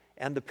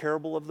and the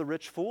parable of the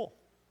rich fool.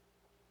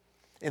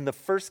 In the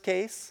first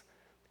case,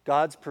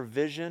 God's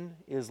provision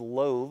is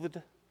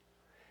loathed.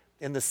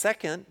 In the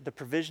second, the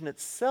provision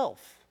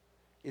itself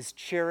is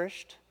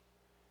cherished,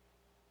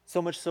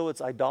 so much so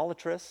it's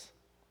idolatrous,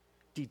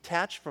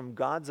 detached from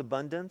God's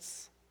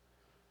abundance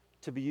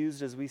to be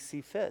used as we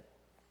see fit.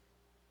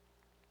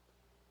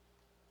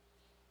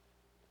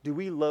 Do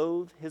we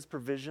loathe his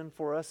provision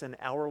for us in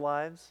our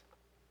lives?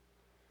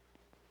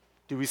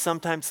 Do we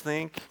sometimes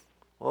think,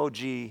 oh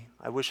gee,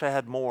 I wish I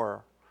had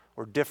more,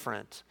 or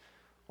different,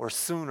 or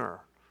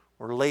sooner,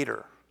 or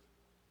later?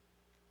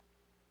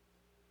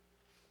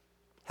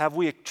 Have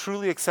we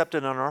truly accepted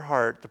in our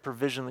heart the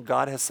provision that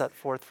God has set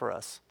forth for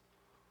us?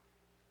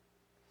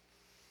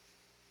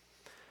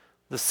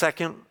 The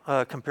second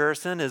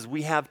comparison is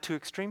we have two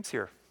extremes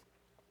here.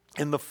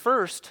 In the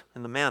first,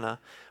 in the manna,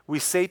 we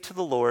say to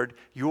the Lord,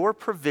 your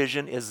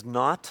provision is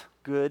not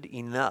good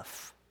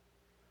enough.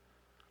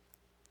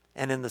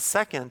 And in the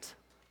second,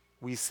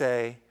 we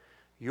say,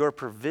 your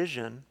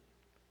provision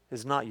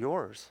is not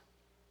yours.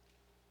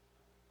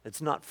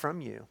 It's not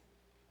from you.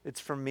 It's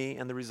from me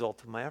and the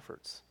result of my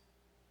efforts.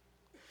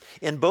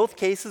 In both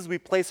cases, we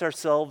place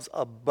ourselves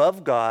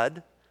above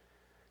God,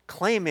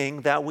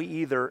 claiming that we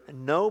either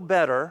know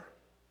better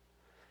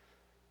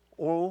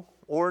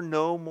or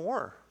know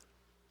more.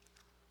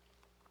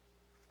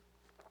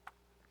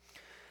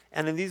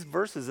 And in these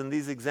verses, in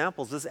these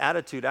examples, this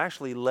attitude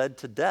actually led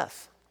to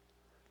death.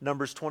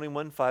 Numbers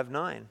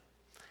 21:5-9.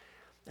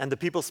 And the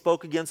people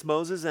spoke against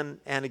Moses and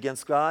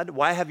against God.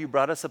 Why have you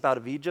brought us up out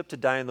of Egypt to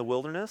die in the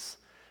wilderness?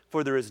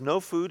 For there is no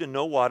food and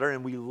no water,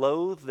 and we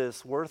loathe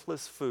this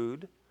worthless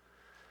food.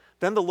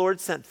 Then the Lord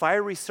sent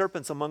fiery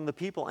serpents among the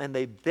people, and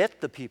they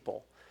bit the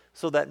people,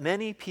 so that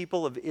many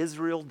people of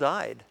Israel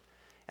died.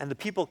 And the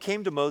people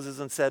came to Moses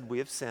and said, we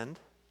have sinned,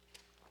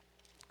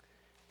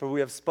 for we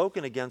have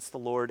spoken against the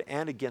Lord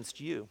and against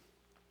you.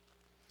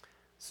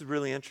 This is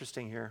really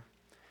interesting here.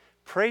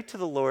 Pray to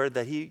the Lord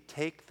that he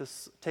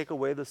take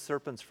away the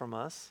serpents from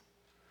us.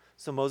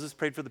 So Moses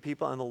prayed for the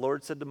people, and the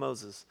Lord said to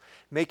Moses,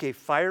 make a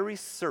fiery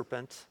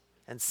serpent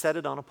and set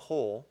it on a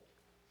pole,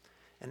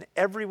 and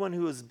everyone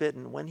who is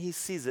bitten, when he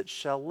sees it,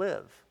 shall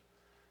live.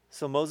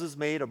 So Moses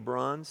made a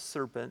bronze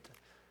serpent,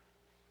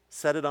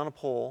 set it on a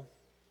pole,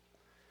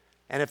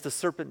 and if the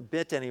serpent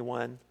bit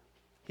anyone,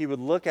 he would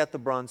look at the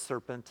bronze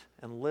serpent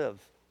and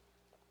live.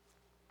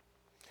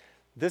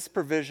 This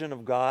provision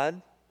of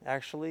God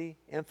actually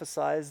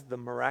emphasized the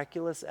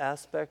miraculous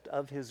aspect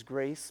of his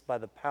grace by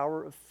the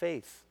power of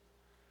faith.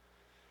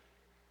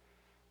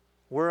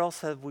 Where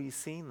else have we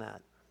seen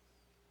that?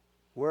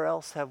 Where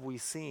else have we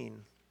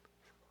seen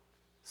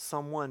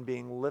someone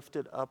being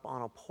lifted up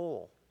on a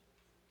pole?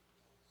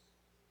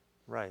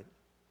 Right.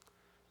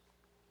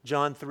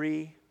 John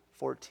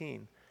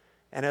 3:14.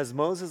 And as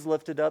Moses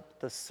lifted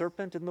up the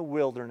serpent in the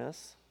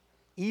wilderness,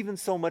 even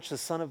so much the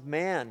Son of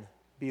Man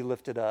be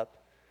lifted up,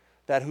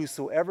 that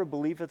whosoever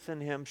believeth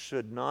in him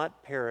should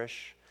not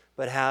perish,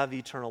 but have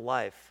eternal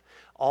life.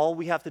 All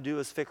we have to do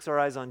is fix our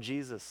eyes on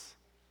Jesus,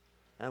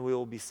 and we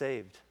will be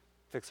saved.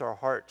 Fix our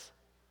heart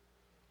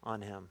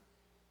on him.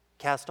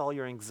 Cast all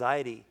your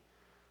anxiety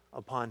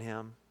upon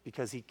him,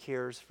 because he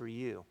cares for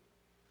you.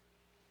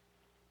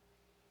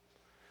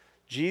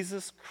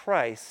 Jesus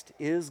Christ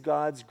is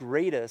God's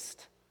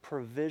greatest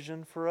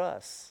provision for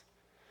us.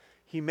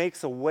 He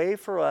makes a way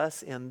for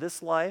us in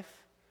this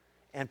life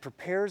and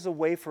prepares a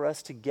way for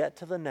us to get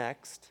to the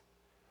next.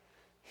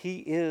 He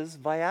is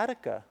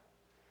viatica.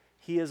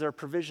 He is our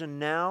provision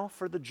now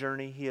for the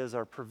journey. He is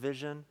our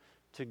provision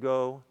to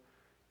go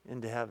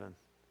into heaven.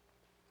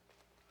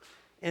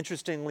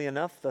 Interestingly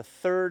enough, the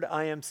third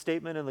I am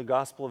statement in the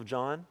Gospel of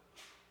John,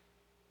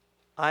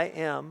 I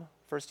am,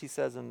 first he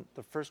says in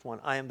the first one,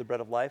 I am the bread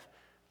of life.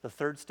 The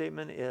third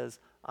statement is,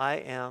 I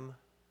am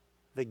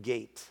the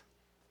gate.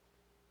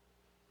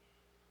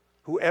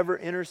 Whoever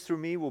enters through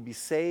me will be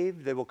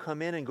saved. They will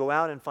come in and go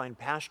out and find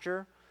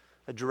pasture,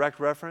 a direct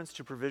reference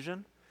to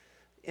provision.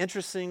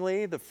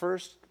 Interestingly, the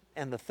first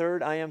and the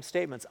third I am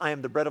statements, I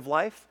am the bread of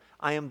life,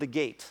 I am the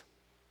gate.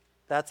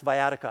 That's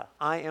viatica.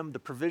 I am the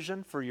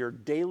provision for your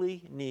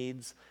daily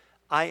needs.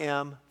 I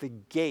am the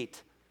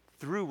gate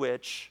through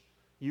which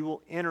you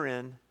will enter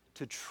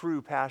into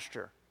true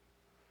pasture.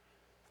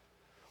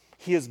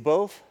 He is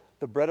both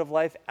the bread of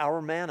life,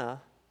 our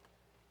manna,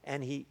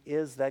 and he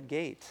is that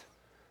gate.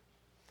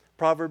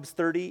 Proverbs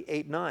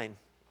 30:8-9.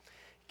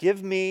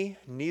 Give me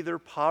neither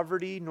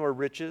poverty nor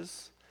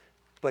riches,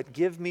 but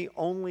give me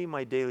only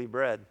my daily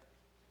bread.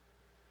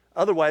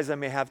 Otherwise I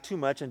may have too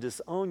much and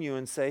disown you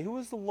and say, who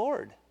is the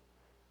Lord?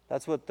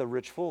 That's what the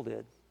rich fool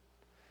did.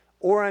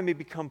 or I may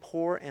become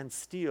poor and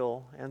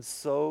steal and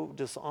so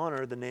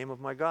dishonor the name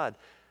of my God.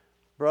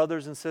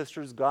 Brothers and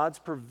sisters, God's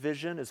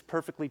provision is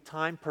perfectly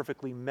timed,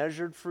 perfectly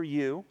measured for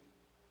you,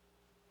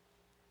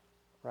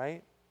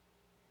 right?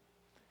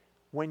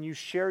 When you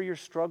share your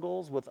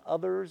struggles with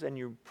others and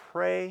you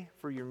pray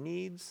for your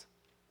needs,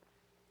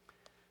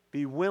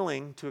 be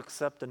willing to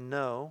accept a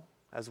no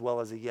as well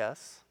as a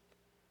yes.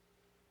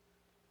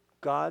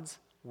 God's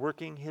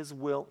working His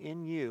will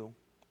in you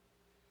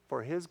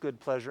for His good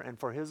pleasure and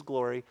for His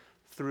glory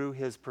through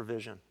His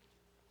provision.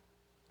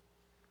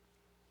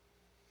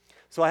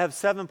 So I have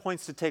 7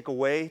 points to take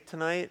away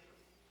tonight.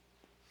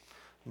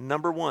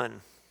 Number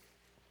 1,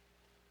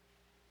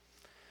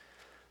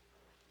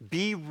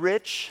 be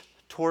rich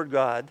toward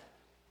God.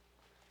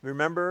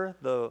 Remember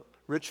the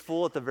rich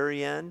fool at the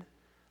very end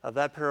of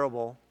that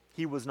parable?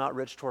 He was not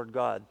rich toward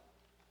God.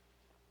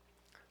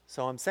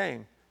 So I'm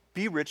saying,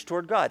 be rich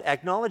toward God.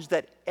 Acknowledge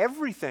that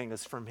everything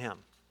is from Him.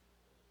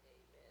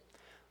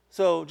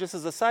 So just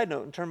as a side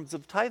note, in terms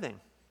of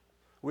tithing,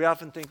 we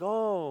often think,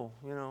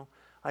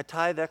 I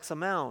tithe X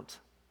amount.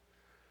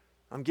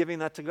 I'm giving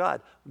that to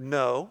God.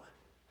 No,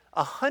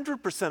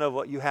 100% of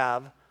what you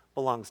have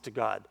belongs to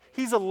God.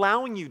 He's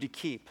allowing you to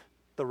keep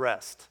the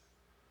rest.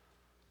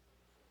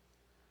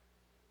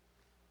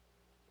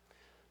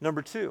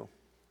 Number 2,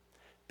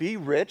 be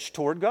rich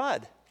toward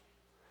God.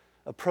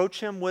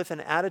 Approach Him with an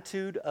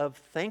attitude of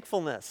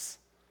thankfulness.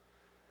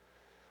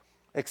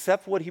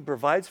 Accept what He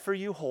provides for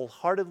you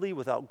wholeheartedly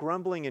without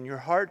grumbling in your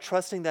heart,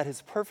 trusting that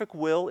His perfect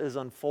will is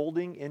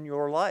unfolding in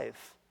your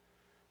life.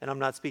 And I'm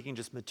not speaking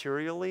just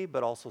materially,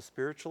 but also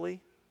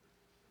spiritually.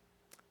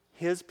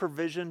 His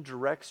provision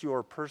directs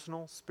your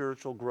personal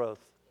spiritual growth.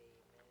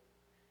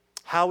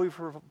 How He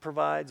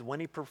provides, when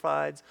He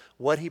provides,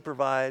 what He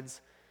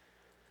provides.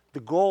 The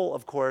goal,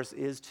 of course,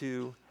 is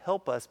to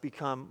help us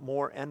become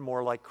more and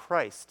more like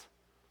Christ.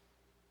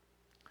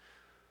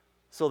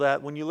 So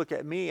that when you look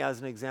at me as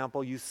an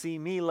example, you see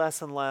me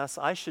less and less.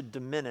 I should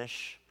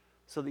diminish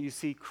so that you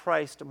see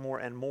Christ more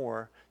and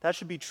more. That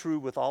should be true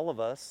with all of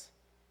us.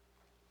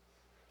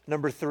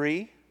 Number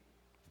 3,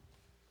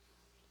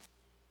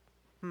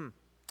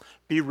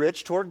 be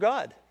rich toward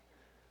God.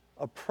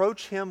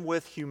 Approach Him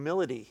with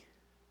humility.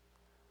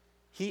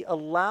 He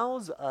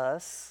allows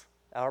us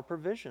our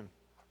provision.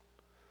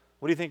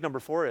 What do you think number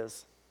 4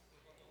 is?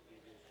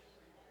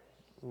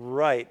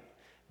 Right.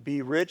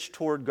 Be rich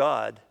toward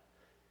God.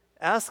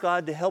 Ask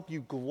God to help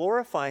you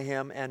glorify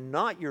Him and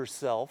not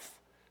yourself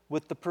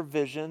with the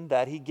provision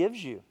that He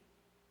gives you.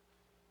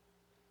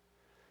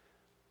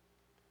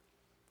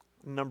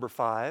 Number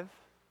 5,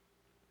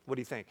 what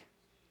do you think?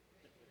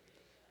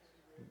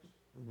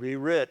 Be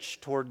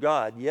rich toward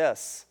God,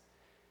 yes.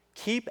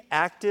 Keep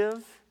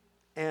active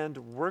and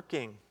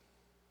working,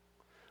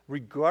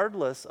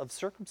 regardless of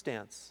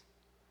circumstance.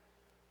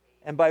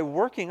 And by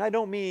working, I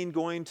don't mean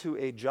going to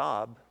a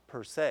job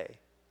per se.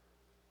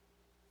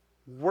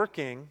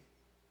 Working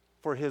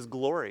for His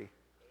glory.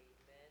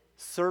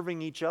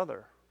 Serving each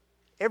other.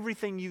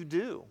 Everything you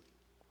do,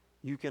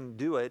 you can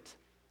do it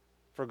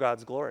for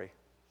God's glory.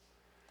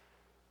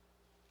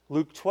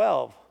 Luke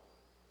 12,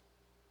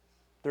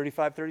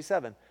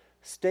 35-37.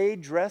 Stay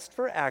dressed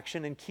for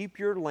action and keep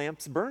your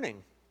lamps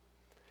burning.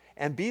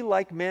 And be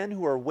like men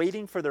who are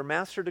waiting for their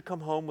master to come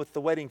home with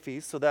the wedding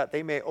feast so that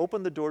they may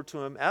open the door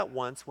to him at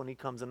once when he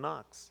comes and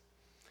knocks.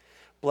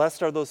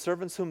 Blessed are those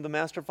servants whom the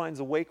master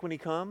finds awake when he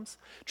comes.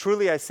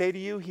 Truly I say to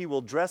you, he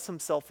will dress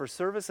himself for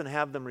service and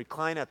have them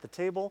recline at the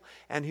table,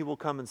 and he will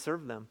come and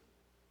serve them.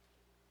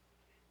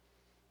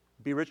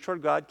 Be rich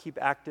toward God, keep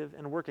active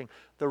and working.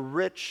 The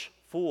rich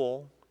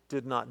fool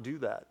did not do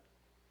that.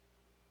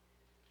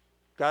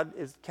 God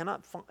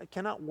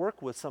cannot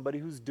work with somebody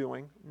who's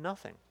doing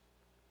nothing.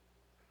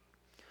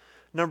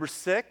 Number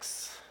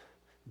 6,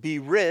 be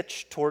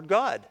rich toward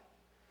God.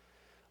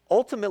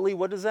 Ultimately,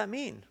 what does that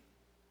mean?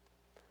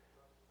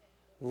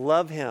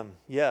 Love Him,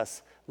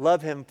 yes.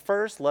 Love Him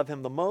first, love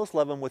Him the most,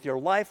 love Him with your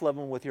life, love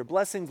Him with your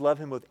blessings, love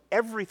Him with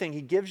everything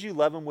He gives you,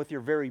 love Him with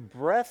your very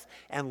breath,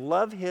 and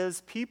love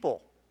His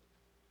people.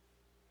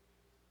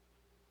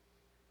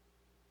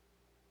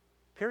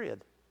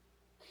 Period.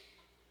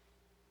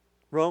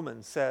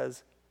 Romans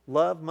says,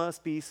 love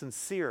must be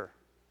sincere.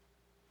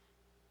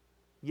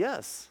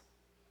 Yes.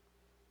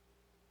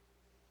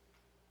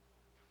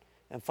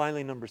 And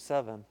finally, number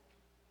 7,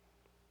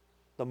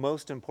 the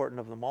most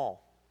important of them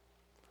all.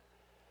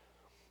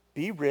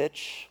 Be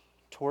rich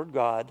toward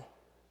God.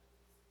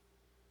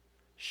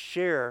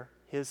 Share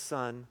His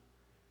Son,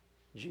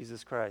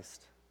 Jesus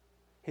Christ.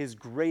 His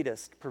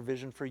greatest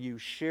provision for you.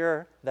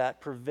 Share that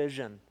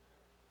provision,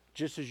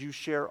 just as you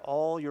share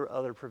all your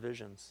other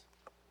provisions.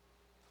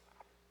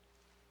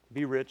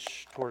 Be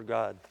rich toward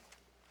God.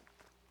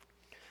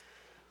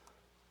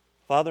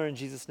 Father, in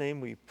Jesus'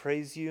 name, we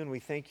praise You and we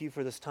thank You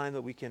for this time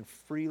that we can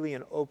freely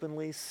and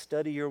openly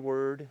study Your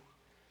Word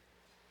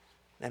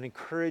and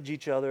encourage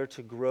each other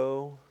to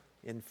grow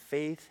in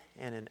faith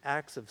and in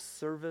acts of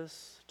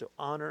service to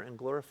honor and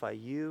glorify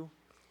You.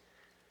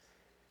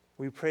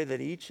 We pray that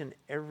each and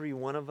every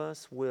one of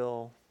us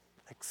will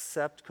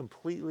accept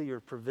completely your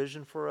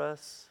provision for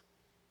us.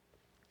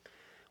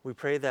 We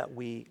pray that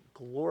we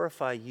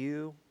glorify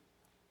you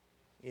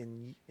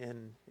in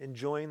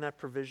enjoying that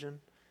provision.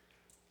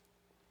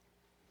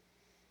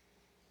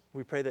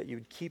 We pray that you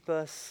would keep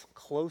us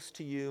close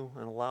to you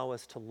and allow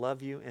us to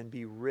love you and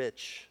be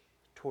rich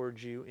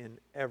towards you in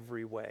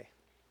every way.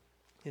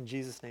 In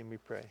Jesus' name we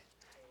pray.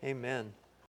 Amen.